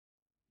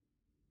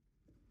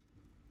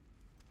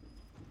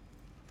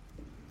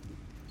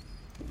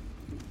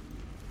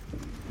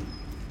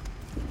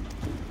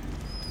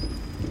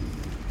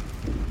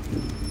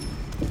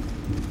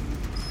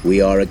We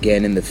are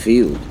again in the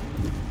field.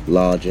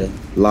 Larger,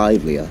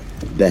 livelier,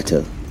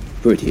 better,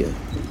 prettier,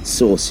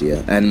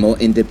 saucier, and more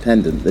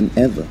independent than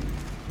ever.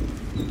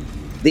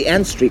 The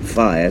Ann Street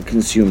fire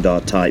consumed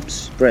our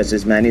types,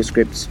 presses,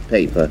 manuscripts,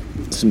 paper,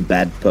 some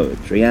bad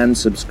poetry, and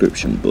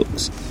subscription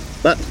books.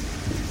 But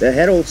the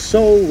Herald's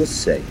soul was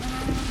saved.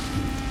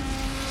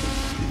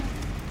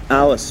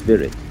 Our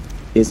spirit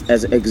is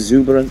as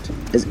exuberant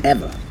as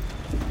ever.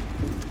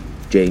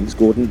 James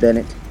Gordon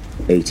Bennett,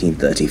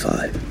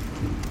 1835.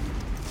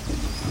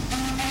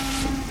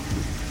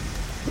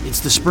 It's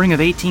the spring of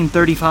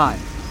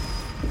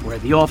 1835. We're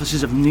at the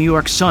offices of New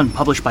York Sun,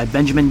 published by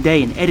Benjamin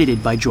Day and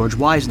edited by George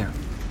Wisner.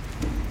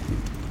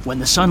 When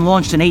the Sun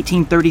launched in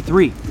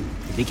 1833,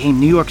 it became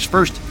New York's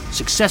first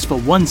successful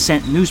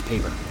 1-cent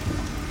newspaper.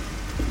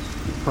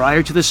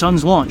 Prior to the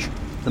Sun's launch,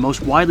 the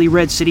most widely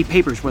read city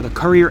papers were the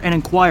Courier and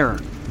Enquirer,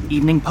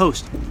 Evening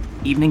Post,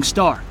 Evening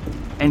Star,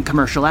 and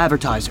Commercial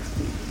Advertiser.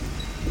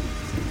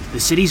 The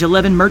city's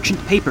 11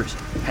 merchant papers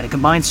had a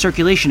combined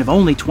circulation of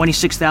only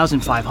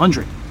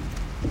 26,500.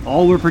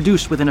 All were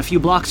produced within a few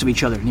blocks of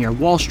each other near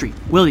Wall Street,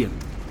 William,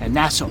 and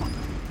Nassau.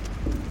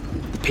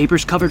 The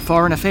papers covered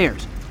foreign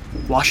affairs,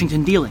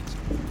 Washington dealings,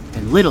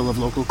 and little of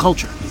local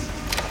culture.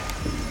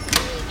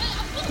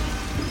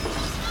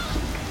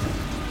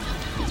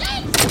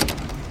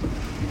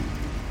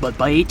 But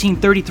by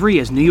 1833,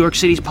 as New York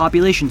City's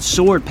population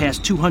soared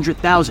past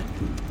 200,000,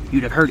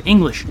 you'd have heard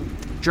English,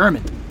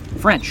 German,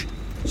 French,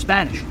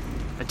 Spanish,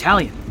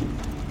 Italian,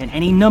 and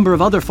any number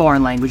of other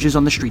foreign languages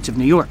on the streets of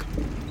New York.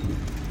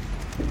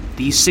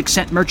 These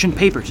 6-cent merchant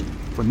papers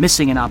were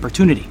missing an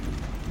opportunity,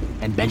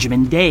 and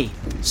Benjamin Day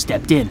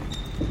stepped in.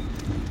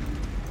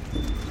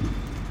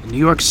 The New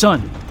York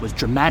Sun was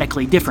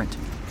dramatically different.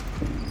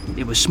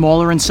 It was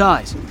smaller in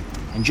size,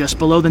 and just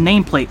below the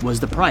nameplate was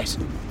the price,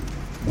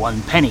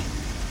 1 penny.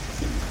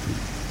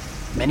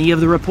 Many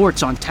of the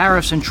reports on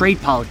tariffs and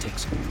trade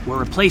politics were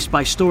replaced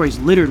by stories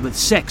littered with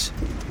sex,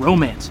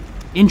 romance,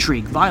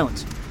 intrigue,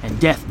 violence, and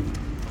death.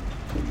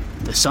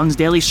 The Sun's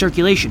daily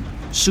circulation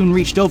soon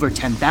reached over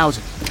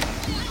 10,000.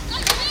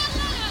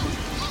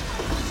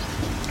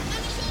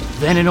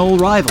 Then an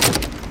old rival,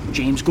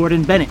 James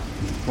Gordon Bennett,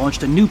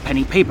 launched a new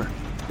penny paper,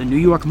 the New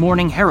York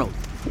Morning Herald,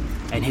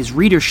 and his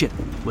readership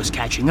was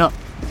catching up.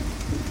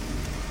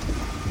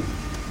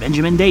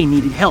 Benjamin Day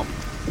needed help.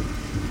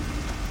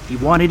 He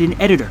wanted an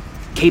editor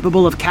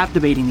capable of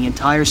captivating the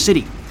entire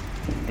city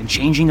and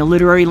changing the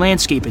literary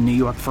landscape in New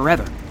York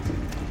forever.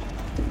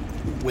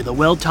 With a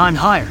well-timed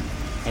hire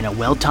and a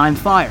well-timed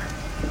fire,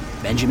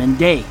 Benjamin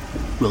Day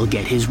will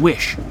get his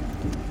wish.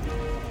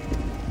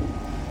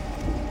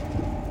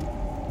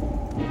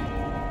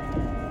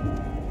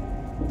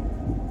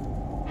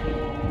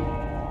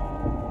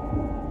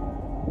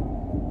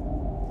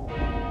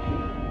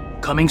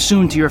 Coming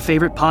soon to your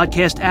favorite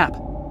podcast app,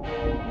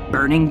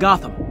 Burning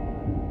Gotham,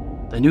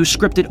 the new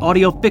scripted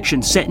audio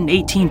fiction set in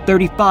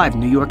 1835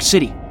 New York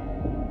City.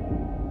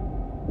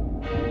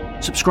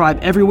 Subscribe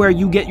everywhere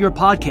you get your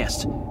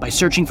podcasts by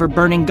searching for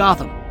Burning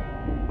Gotham,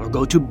 or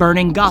go to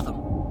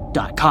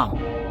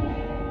burninggotham.com.